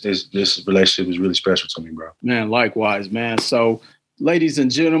so this relationship is really special to me, bro. Man, likewise, man. So ladies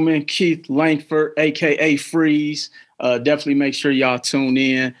and gentlemen, Keith Langford, a.k.a. Freeze. Definitely make sure y'all tune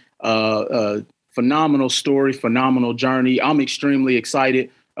in. Phenomenal story, phenomenal journey. I'm extremely excited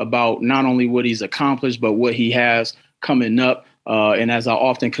about not only what he's accomplished, but what he has coming up. And as I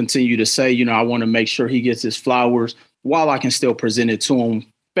often continue to say, you know, I want to make sure he gets his flowers while I can still present it to him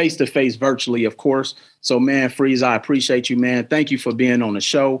face-to-face virtually, of course. So, man, Freeze, I appreciate you, man. Thank you for being on the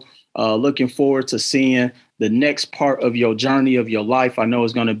show. Looking forward to seeing the next part of your journey of your life. I know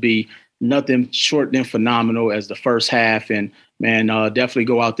it's going to be nothing short than phenomenal as the first half. And, man, definitely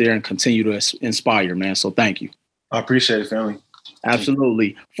go out there and continue to inspire, man. So thank you. I appreciate it, family.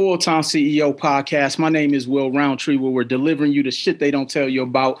 Absolutely. Full-Time CEO Podcast. My name is Will Roundtree, where we're delivering you the shit they don't tell you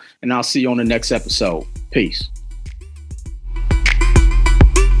about. And I'll see you on the next episode. Peace.